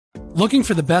Looking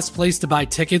for the best place to buy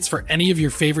tickets for any of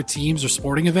your favorite teams or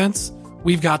sporting events?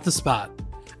 We've got the spot.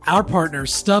 Our partner,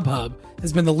 StubHub,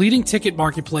 has been the leading ticket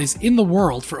marketplace in the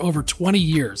world for over 20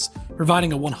 years,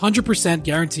 providing a 100%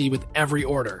 guarantee with every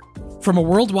order. From a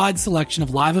worldwide selection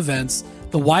of live events,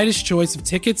 the widest choice of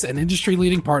tickets and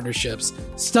industry-leading partnerships,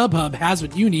 StubHub has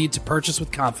what you need to purchase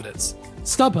with confidence.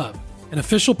 StubHub, an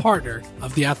official partner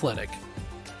of The Athletic.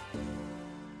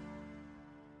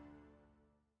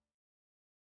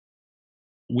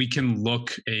 We can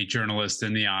look a journalist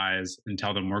in the eyes and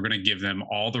tell them we're going to give them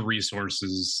all the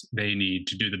resources they need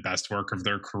to do the best work of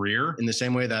their career. In the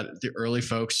same way that the early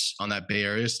folks on that Bay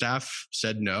Area staff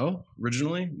said no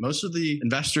originally, most of the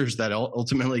investors that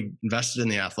ultimately invested in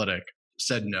The Athletic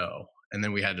said no, and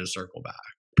then we had to circle back.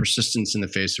 Persistence in the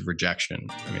face of rejection.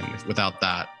 I mean, without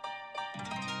that,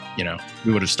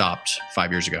 we would have stopped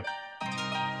 5 years ago.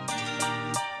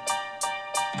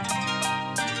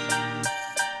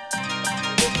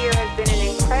 Year has been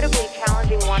an incredibly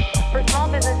challenging one for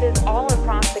small businesses all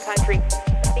across the country.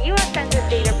 The U.S. Census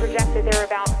data projects that there are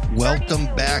about... Welcome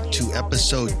back to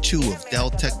episode 2 of Dell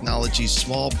Technologies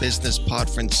Small Business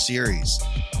Podference series.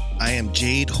 I am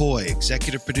Jade Hoy,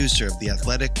 executive producer of the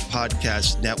Athletic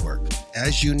Podcast Network.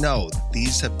 As you know,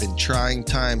 these have been trying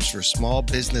times for small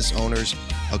business owners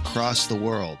across the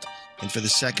world. And for the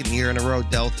second year in a row,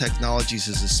 Dell Technologies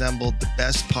has assembled the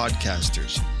best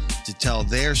podcasters to tell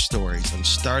their stories on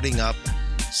starting up,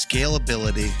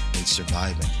 scalability, and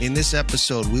surviving. In this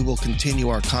episode, we will continue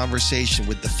our conversation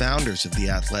with the founders of The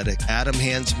Athletic, Adam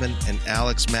Hansmann and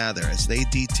Alex Mather, as they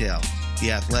detail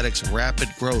The Athletic's rapid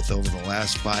growth over the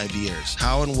last 5 years,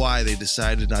 how and why they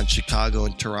decided on Chicago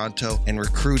and Toronto, and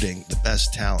recruiting the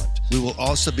best talent. We will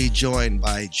also be joined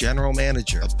by General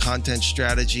Manager of Content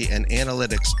Strategy and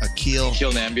Analytics, Akhil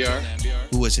Nambiar,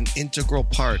 who was an integral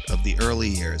part of the early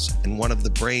years and one of the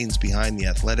brains behind The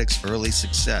Athletic's early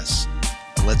success.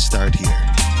 Let's start here.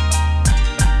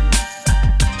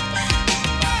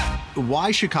 Why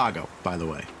Chicago, by the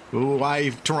way? Why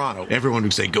Toronto? Everyone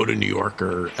would say go to New York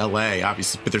or LA,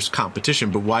 obviously, but there's competition.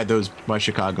 But why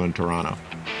Chicago and Toronto?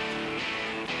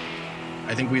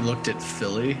 I think we looked at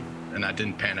Philly and that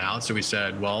didn't pan out. So we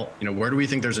said, well, where do we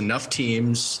think there's enough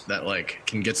teams that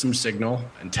can get some signal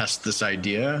and test this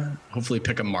idea, hopefully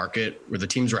pick a market where the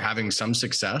teams were having some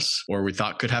success or we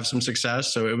thought could have some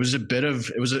success. So it was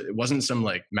it wasn't some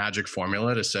magic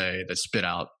formula to say that spit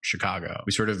out Chicago.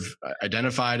 We sort of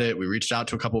identified it. We reached out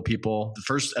to a couple of people. The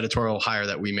first editorial hire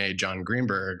that we made, John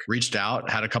Greenberg, reached out,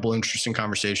 had a couple interesting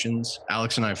conversations.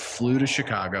 Alex and I flew to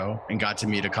Chicago and got to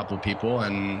meet a couple of people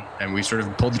and we sort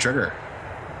of pulled the trigger.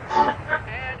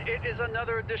 And it is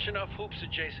another edition of Hoops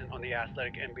Adjacent on the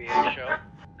Athletic NBA show.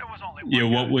 There was only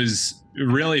one what was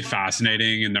really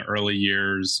fascinating in the early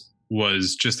years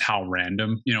was just how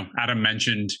random. Adam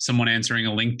mentioned someone answering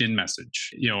a LinkedIn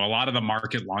message. A lot of the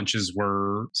market launches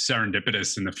were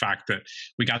serendipitous in the fact that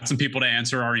we got some people to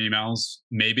answer our emails.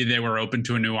 Maybe they were open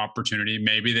to a new opportunity.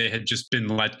 Maybe they had just been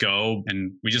let go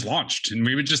and we just launched and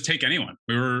we would just take anyone.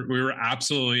 We were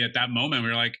absolutely at that moment. We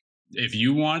were like, if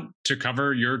you want to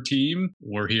cover your team,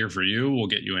 we're here for you. We'll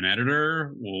get you an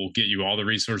editor. We'll get you all the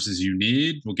resources you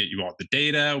need. We'll get you all the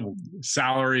data,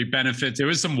 salary, benefits. It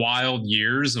was some wild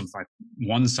years of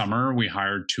one summer, we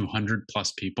hired 200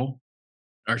 plus people.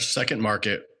 Our second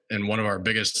market and one of our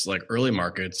biggest early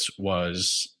markets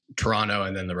was Toronto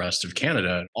and then the rest of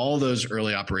Canada. All those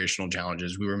early operational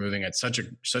challenges, we were moving at such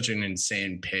an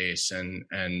insane pace. And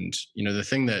the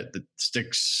thing that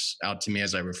sticks out to me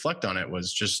as I reflect on it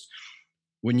was just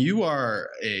when you are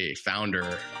a founder,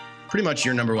 pretty much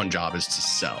your number one job is to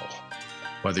sell.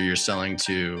 Whether you're selling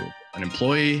to an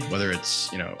employee, whether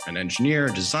it's an engineer,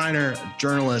 a designer, a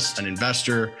journalist, an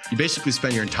investor, you basically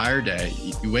spend your entire day.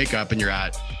 You wake up and you're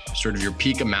at sort of your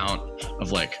peak amount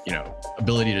of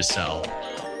ability to sell.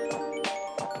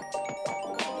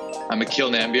 I'm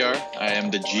Akhil Nambiar. I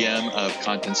am the GM of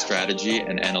Content Strategy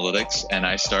and Analytics, and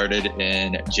I started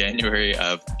in January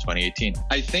of 2018.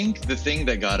 I think the thing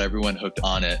that got everyone hooked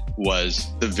on it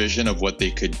was the vision of what they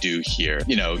could do here.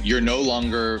 You're no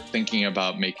longer thinking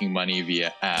about making money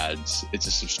via ads. It's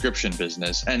a subscription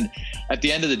business. And at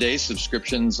the end of the day,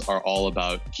 subscriptions are all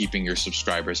about keeping your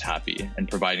subscribers happy and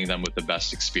providing them with the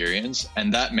best experience.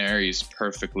 And that marries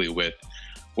perfectly with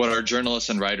what our journalists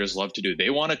and writers love to do. They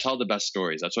want to tell the best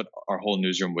stories. That's what our whole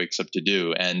newsroom wakes up to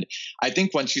do. And I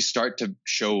think once you start to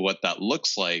show what that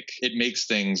looks like, it makes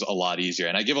things a lot easier.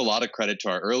 And I give a lot of credit to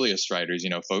our earliest writers,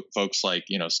 folks like,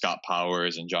 Scott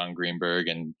Powers and John Greenberg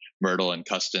and Myrtle and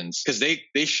Custins, because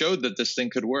they showed that this thing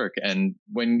could work. And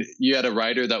when you had a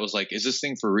writer that was like, is this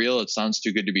thing for real? It sounds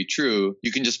too good to be true.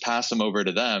 You can just pass them over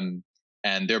to them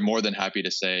And they're more than happy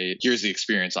to say, here's the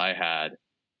experience I had.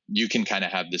 You can kind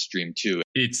of have this dream too.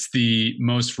 It's the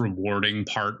most rewarding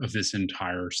part of this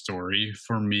entire story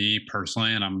for me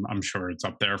personally, and I'm sure it's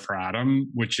up there for Adam,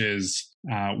 which is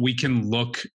we can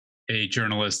look a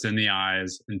journalist in the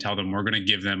eyes and tell them we're going to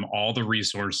give them all the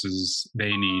resources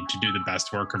they need to do the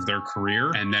best work of their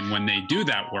career. And then when they do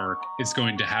that work, it's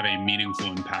going to have a meaningful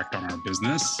impact on our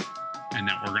business, and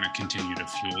that we're going to continue to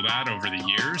fuel that over the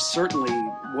years. Certainly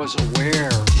was aware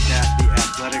that The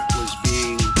Athletic was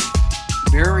being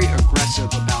very aggressive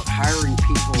about hiring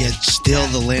people. Yet still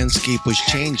the landscape was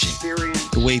changing.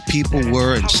 The way people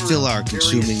were and still are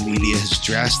consuming media has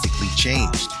drastically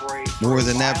changed. More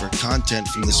than ever, content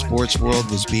from the sports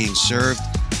world was being served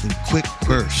in quick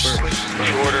bursts.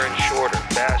 Shorter and shorter,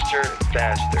 faster and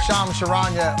faster. Shams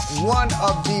Charania, one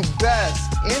of the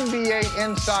best NBA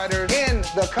insiders in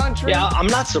the country. Yeah, I'm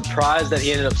not surprised that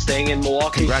he ended up staying in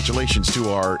Milwaukee. Congratulations to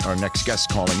our next guest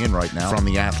calling in right now from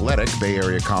The Athletic, Bay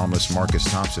Area columnist Marcus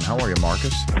Thompson. How are you,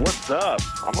 Marcus? What's up?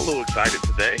 I'm a little excited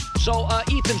today. So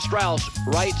Ethan Strauss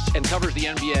writes and covers the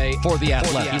NBA for The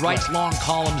Athletic. He writes long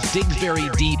columns, digs very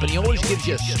deep, and he always gives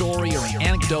you a story or an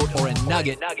anecdote or a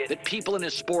nugget that people in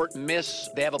his sport miss.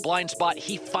 They have a blind spot.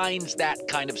 He finds that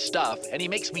kind of stuff, and he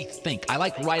makes me think. I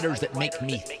like writers that make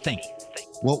me think.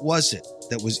 What was it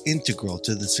that was integral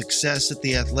to the success at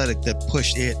The Athletic that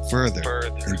pushed it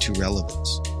further into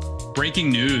relevance? Breaking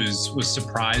news was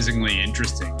surprisingly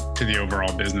interesting to the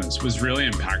overall business, was really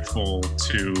impactful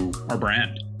to our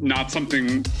brand. Not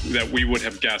something that we would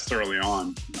have guessed early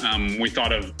on. We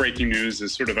thought of breaking news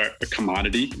as sort of a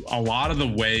commodity. A lot of the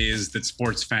ways that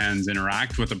sports fans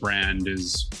interact with a brand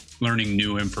is learning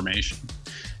new information.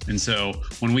 And so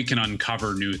when we can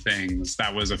uncover new things,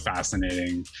 that was a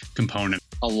fascinating component.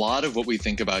 A lot of what we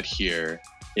think about here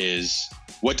is,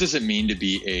 what does it mean to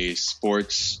be a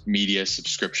sports media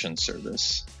subscription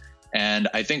service? And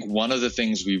I think one of the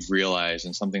things we've realized,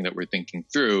 and something that we're thinking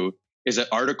through, is that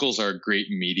articles are a great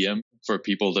medium for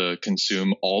people to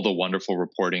consume all the wonderful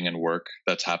reporting and work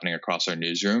that's happening across our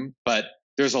newsroom. But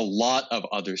there's a lot of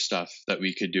other stuff that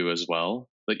we could do as well.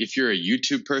 Like if you're a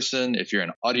YouTube person, if you're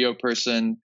an audio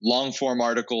person, long form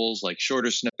articles, like shorter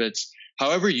snippets,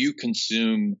 however you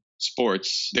consume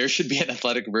sports, there should be an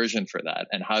athletic version for that.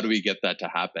 And how do we get that to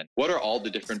happen? What are all the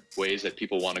different ways that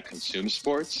people want to consume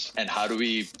sports? And how do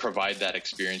we provide that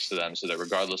experience to them so that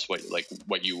regardless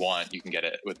what you want, you can get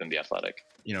it within The Athletic?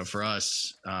 You know, for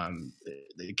us,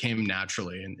 it came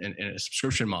naturally in a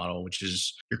subscription model, which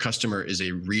is your customer is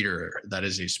a reader that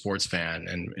is a sports fan,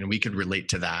 and we could relate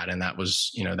to that. And that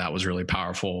was really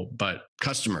powerful. But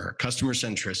customer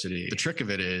centricity, the trick of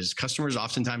it is customers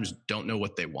oftentimes don't know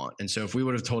what they want. And so if we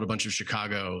would have told a bunch of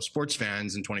Chicago sports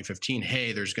fans in 2015,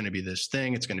 hey, there's going to be this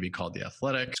thing, it's going to be called The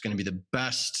Athletic, it's going to be the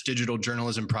best digital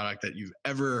journalism product that you've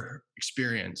ever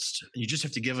experienced, you just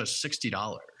have to give us $60.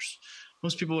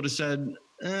 Most people would have said,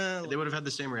 they would have had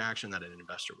the same reaction that an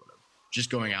investor would have. Just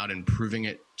going out and proving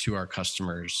it to our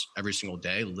customers every single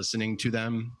day, listening to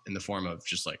them in the form of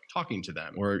just like talking to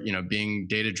them, or, you know, being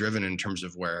data driven in terms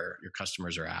of where your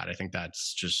customers are at. I think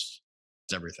that's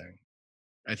everything.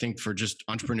 I think for just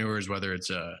entrepreneurs, whether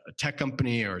it's a tech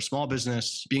company or a small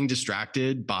business, being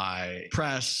distracted by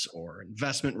press or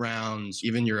investment rounds,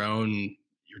 even you're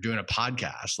doing a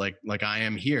podcast like I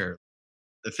am here.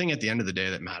 The thing at the end of the day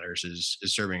that matters is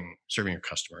serving your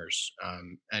customers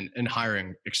and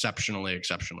hiring exceptionally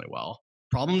well.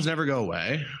 Problems never go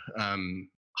away.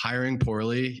 Hiring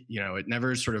poorly, it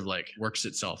never sort of like works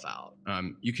itself out.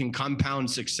 You can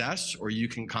compound success, or you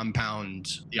can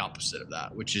compound the opposite of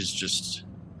that, which is just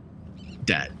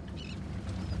debt.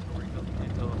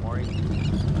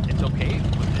 It's okay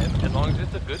with him as long as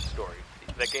it's a good story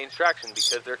that gains traction,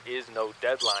 because there is no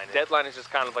deadline. Deadline is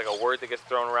just kind of like a word that gets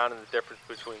thrown around in the difference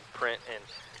between print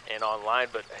and online,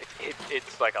 but it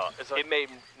made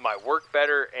my work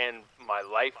better and my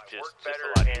life just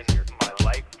a lot easier. My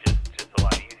life just a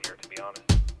lot easier, to be honest.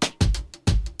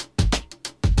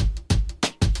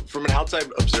 From an outside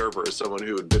observer, as someone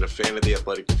who had been a fan of The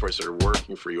Athletic before I started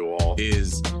working for you all,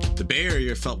 is the Bay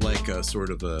Area felt like a sort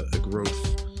of a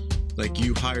growth. Like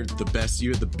you hired the best,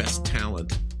 you had the best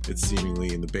talent, it's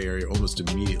seemingly, in the Bay Area almost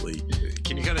immediately.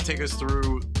 Can you kind of take us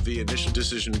through the initial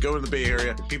decision to go to the Bay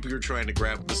Area, the people you're trying to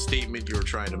grab, the statement you were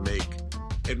trying to make,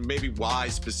 and maybe why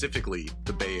specifically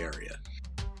the Bay Area?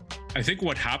 I think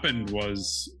what happened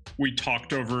was we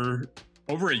talked over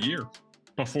a year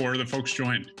before the folks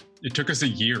joined. It took us a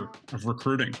year of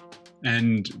recruiting.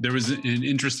 And there was an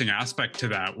interesting aspect to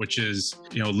that, which is,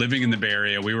 living in the Bay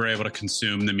Area, we were able to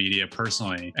consume the media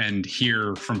personally and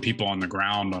hear from people on the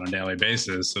ground on a daily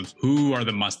basis of who are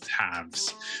the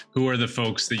must-haves, who are the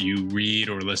folks that you read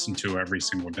or listen to every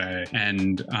single day.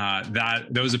 And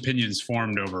those opinions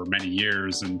formed over many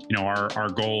years. And, our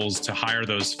goals to hire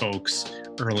those folks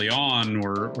early on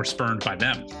were spurned by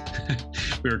them.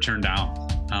 We were turned down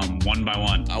one by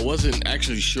one. I wasn't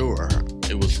actually sure.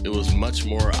 It was much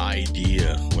more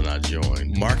idea when I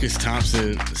joined. Marcus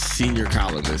Thompson, senior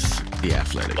columnist, The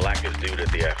Athletic. Blackest dude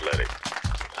at The Athletic.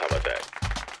 How about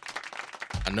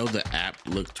that? I know the app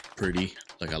looked pretty.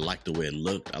 Like, I liked the way it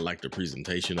looked. I liked the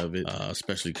presentation of it,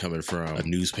 especially coming from a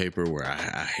newspaper where I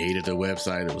hated the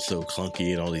website. It was so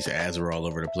clunky and all these ads were all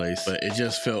over the place. But it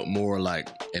just felt more like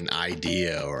an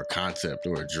idea or a concept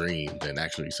or a dream than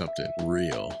actually something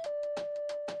real.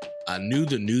 I knew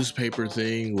the newspaper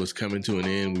thing was coming to an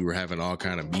end. We were having all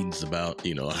kind of meetings about,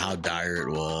 how dire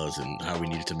it was and how we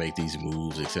needed to make these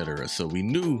moves, etc. So we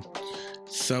knew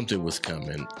something was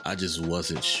coming. I just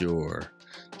wasn't sure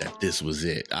that this was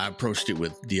it. I approached it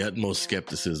with the utmost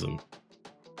skepticism.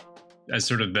 As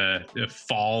sort of the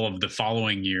fall of the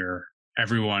following year,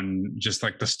 everyone, just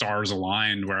like the stars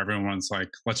aligned, where everyone's like,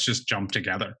 let's just jump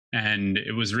together. And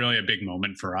it was really a big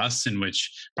moment for us, in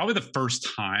which probably the first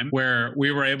time where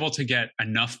we were able to get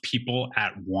enough people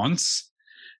at once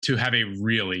to have a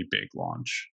really big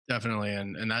launch. Definitely.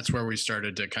 And that's where we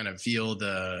started to kind of feel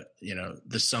the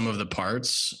sum of the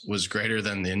parts was greater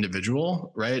than the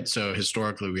individual, right? So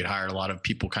historically, we'd hire a lot of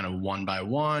people kind of one by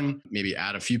one, maybe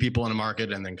add a few people in a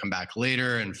market and then come back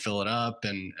later and fill it up.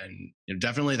 And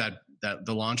definitely that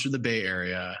the launch of the Bay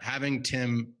Area, having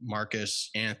Tim, Marcus,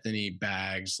 Anthony,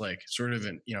 Bags, like sort of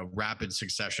in, rapid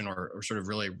succession or sort of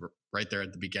really right there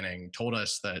at the beginning, told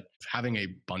us that having a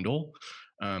bundle.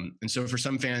 And so for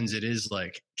some fans, it is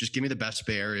like, just give me the best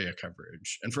Bay Area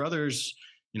coverage. And for others,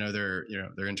 they're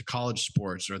into college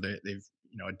sports, or they've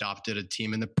adopted a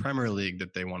team in the Premier League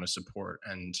that they want to support.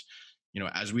 And,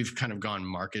 as we've kind of gone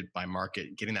market by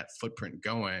market, getting that footprint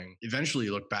going, eventually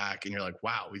you look back and you're like,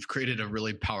 wow, we've created a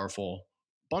really powerful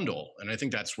bundle. And I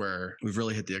think that's where we've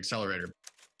really hit the accelerator.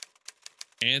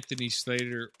 Anthony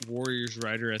Slater, Warriors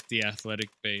writer at The Athletic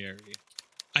Bay Area.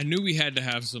 I knew we had to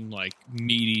have some like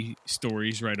meaty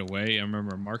stories right away. I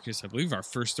remember Marcus, I believe our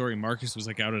first story, Marcus was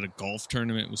like out at a golf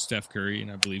tournament with Steph Curry, and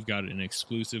I believe got an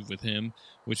exclusive with him,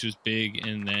 which was big.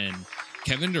 And then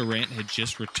Kevin Durant had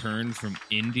just returned from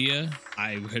India.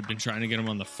 I had been trying to get him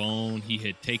on the phone. He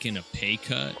had taken a pay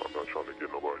cut.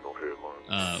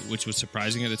 Which was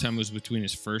surprising at the time. It was between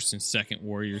his first and second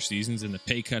Warrior seasons, and the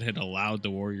pay cut had allowed the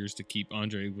Warriors to keep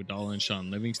Andre Iguodala and Sean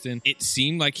Livingston. It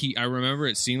seemed like he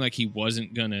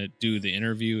wasn't going to do the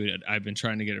interview. I've been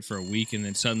trying to get it for a week, and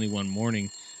then suddenly one morning,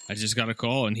 I just got a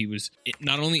call, and he was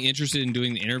not only interested in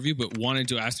doing the interview, but wanted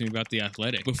to ask me about The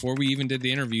Athletic. Before we even did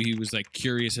the interview, he was like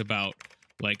curious about,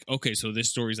 like, okay, so this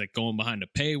story's like going behind a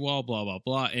paywall, blah, blah,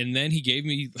 blah. And then he gave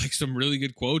me like some really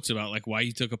good quotes about like why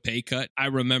he took a pay cut. I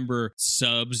remember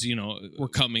subs, were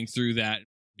coming through that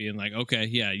being like, okay,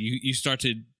 yeah, you start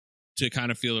to kind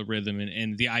of feel a rhythm.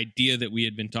 And the idea that we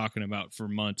had been talking about for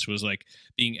months was like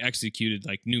being executed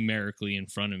like numerically in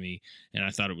front of me. And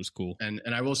I thought it was cool. And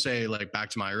I will say, like,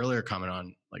 back to my earlier comment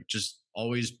on like just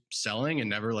always selling and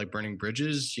never like burning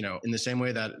bridges, in the same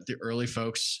way that the early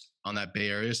folks on that Bay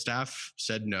Area staff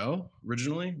said no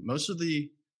originally, most of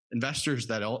the investors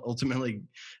that ultimately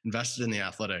invested in The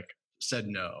Athletic said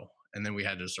no. And then we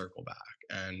had to circle back.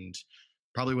 And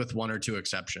probably with one or two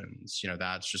exceptions,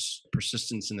 that's just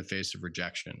persistence in the face of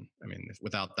rejection. I mean,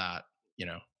 without that,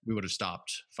 we would have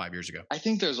stopped 5 years ago. I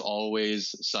think there's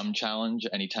always some challenge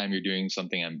anytime you're doing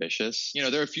something ambitious.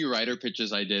 There are a few writer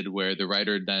pitches I did where the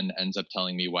writer then ends up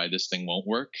telling me why this thing won't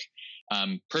work.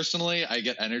 Personally, I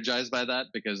get energized by that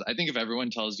because I think if everyone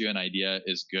tells you an idea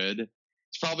is good,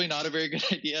 it's probably not a very good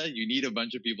idea. You need a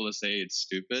bunch of people to say it's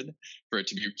stupid for it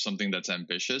to be something that's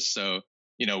ambitious. So,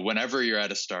 whenever you're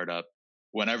at a startup,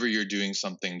 whenever you're doing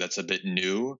something that's a bit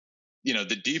new,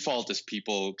 the default is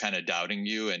people kind of doubting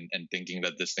you and thinking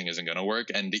that this thing isn't going to work.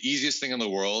 And the easiest thing in the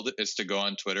world is to go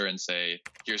on Twitter and say,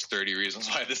 here's 30 reasons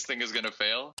why this thing is going to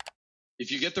fail.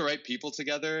 If you get the right people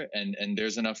together and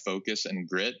there's enough focus and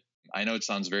grit, I know it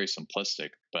sounds very simplistic,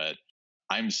 but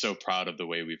I'm so proud of the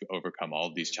way we've overcome all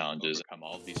of these challenges.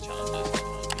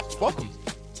 Welcome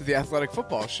to the Athletic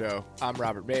Football Show. I'm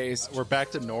Robert Mays. We're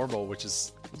back to normal, which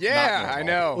is I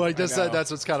know. Like this,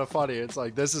 that's what's kind of funny. It's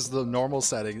like this is the normal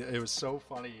setting. It was so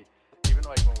funny, even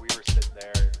like when we were sitting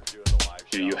there doing the live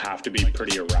show. You have to be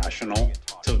pretty irrational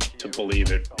to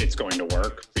believe it's going to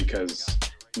work, because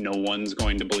no one's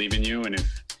going to believe in you, and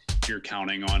if you're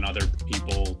counting on other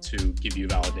people to give you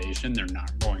validation, they're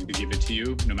not going to give it to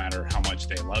you, no matter how much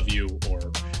they love you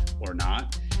or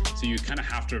not. So you kind of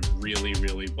have to really,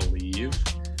 really believe.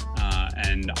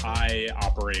 And I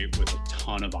operate with a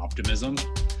ton of optimism,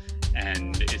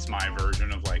 and it's my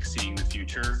version of like seeing the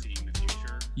future.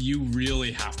 You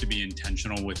really have to be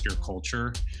intentional with your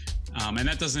culture. And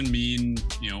that doesn't mean,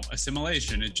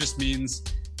 assimilation. It just means,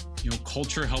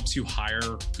 culture helps you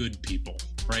hire good people,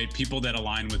 right? People that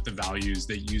align with the values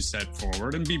that you set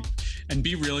forward, and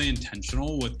be really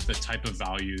intentional with the type of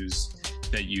values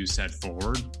that you set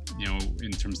forward.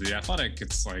 In terms of The Athletic,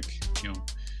 it's like,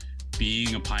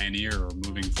 being a pioneer or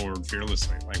moving forward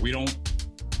fearlessly. Like, we don't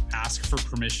ask for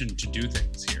permission to do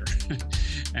things here.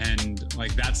 And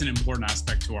like, that's an important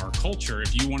aspect to our culture.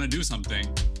 If you want to do something,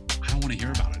 I don't want to hear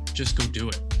about it. Just go do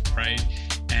it, right?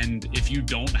 And if you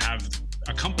don't have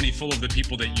a company full of the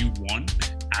people that you want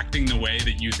acting the way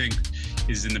that you think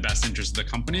is in the best interest of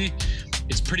the company,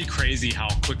 it's pretty crazy how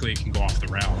quickly it can go off the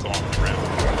rails,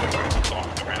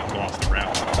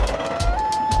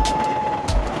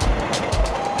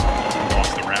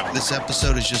 This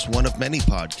episode is just one of many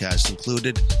podcasts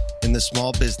included in the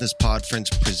Small Business Podference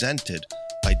presented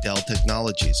by Dell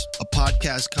Technologies, a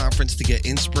podcast conference to get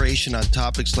inspiration on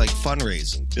topics like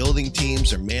fundraising, building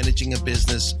teams, or managing a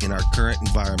business in our current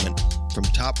environment from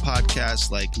top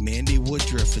podcasts like Mandy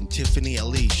Woodruff and Tiffany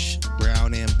Elish,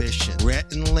 Brown Ambition,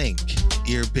 Rhett and Link,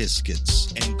 Ear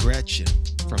Biscuits, and Gretchen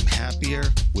from Happier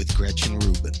with Gretchen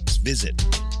Rubin. Visit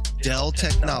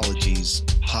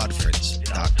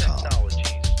DellTechnologiesPodference.com.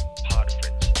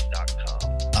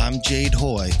 I'm Jade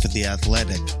Hoy for the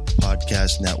Athletic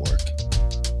Podcast Network.